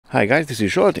Hi guys, this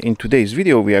is Zsolt. In today's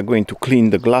video we are going to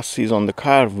clean the glasses on the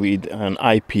car with an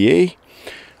IPA.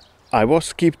 I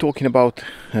was keep talking about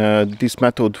this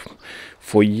method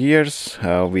for years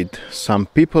with some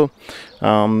people.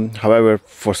 However,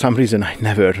 for some reason I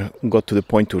never got to the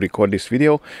point to record this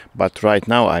video, but right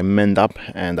now I manned up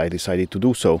and I decided to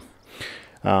do so.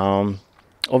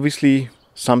 Obviously,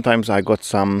 sometimes I got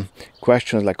some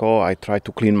questions like, oh, I try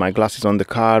to clean my glasses on the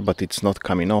car, but it's not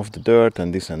coming off the dirt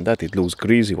and this and that, it looks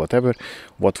greasy, whatever.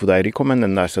 What would I recommend?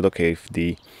 And I said, okay, if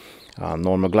the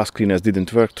normal glass cleaners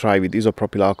didn't work, try with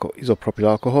isopropyl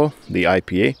alcohol, the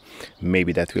IPA,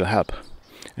 maybe that will help.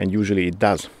 And usually it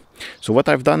does. So what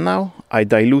I've done now, I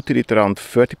diluted it around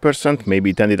 30%,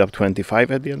 maybe it ended up 25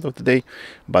 at the end of the day,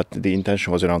 but the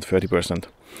intention was around 30%.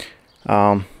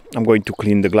 I'm going to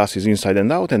clean the glasses inside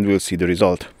and out and we'll see the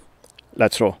result.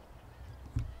 Let's roll.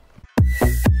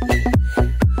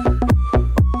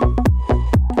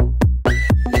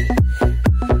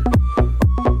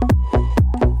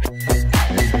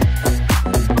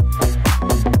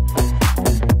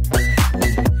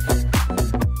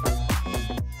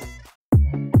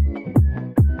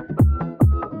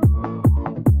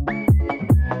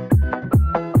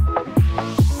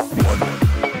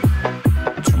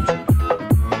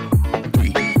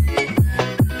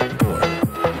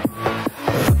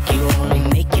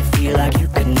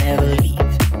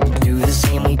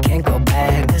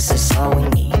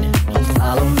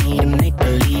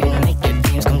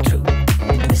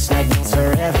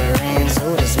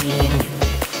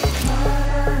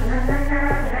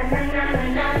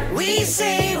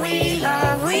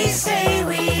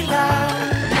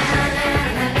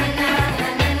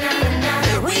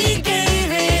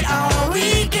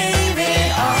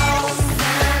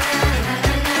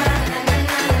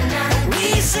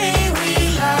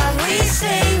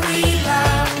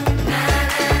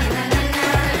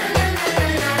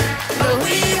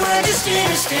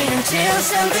 Until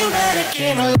something better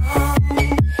came along.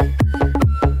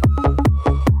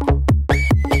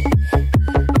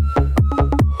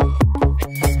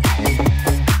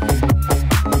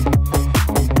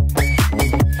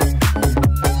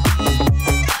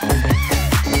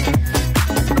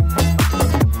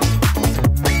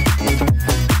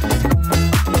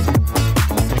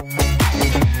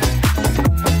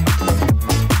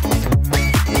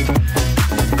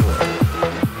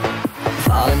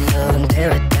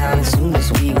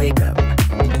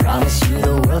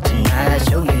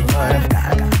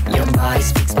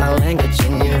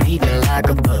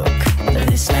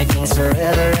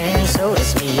 Forever, and so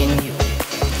does me and you.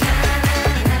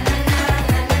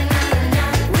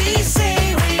 We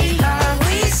say we love,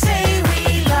 we say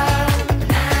we love.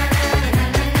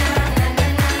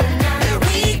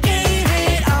 We gave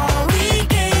it all, we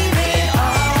gave it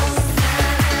all.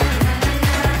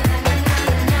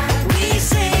 We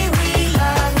say we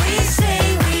love, we say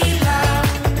we love.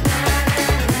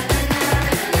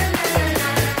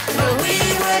 But we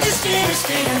were just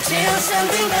interested until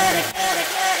something better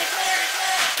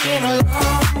came along.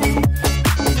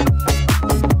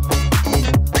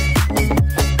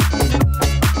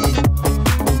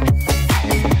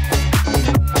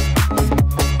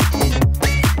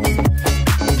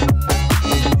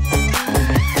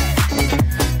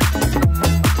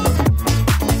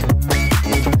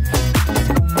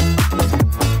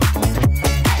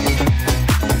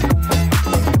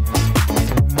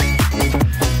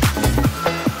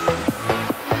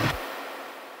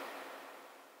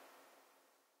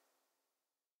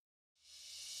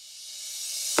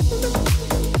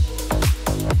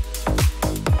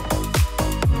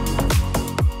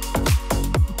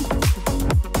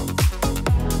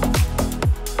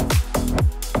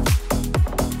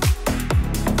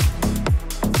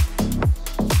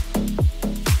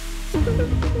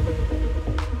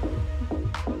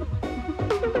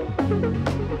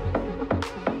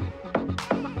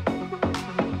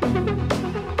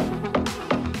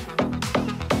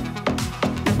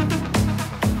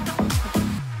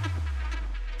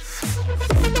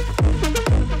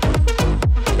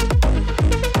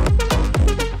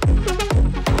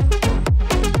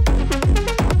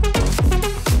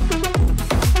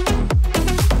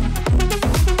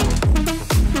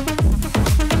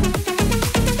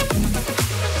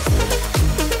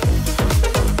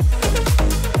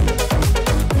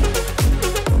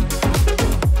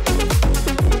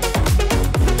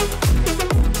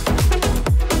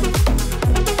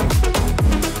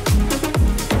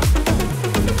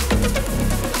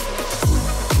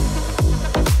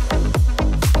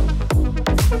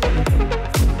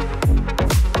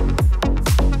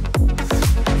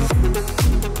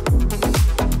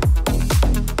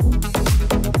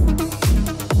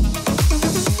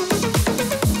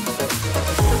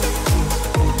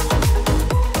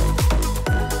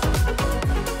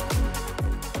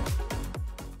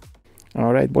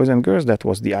 Boys and girls, that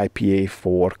was the IPA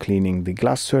for cleaning the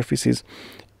glass surfaces.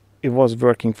 It was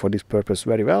working for this purpose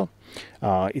very well.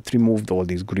 It removed all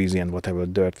this greasy and whatever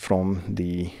dirt from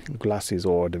the glasses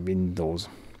or the windows.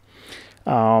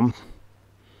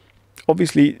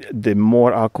 Obviously, the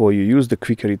more alcohol you use, the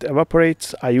quicker it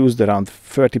evaporates. I used around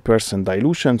 30%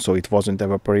 dilution, so it wasn't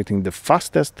evaporating the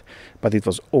fastest, but it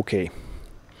was okay.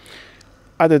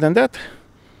 Other than that,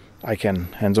 I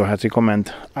can hands-on head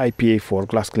recommend IPA for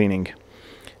glass cleaning.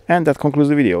 And that concludes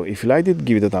the video. If you liked it,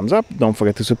 give it a thumbs up. Don't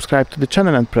forget to subscribe to the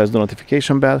channel and press the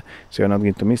notification bell so you're not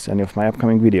going to miss any of my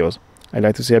upcoming videos. I'd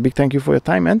like to say a big thank you for your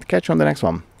time and catch you on the next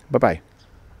one. Bye bye.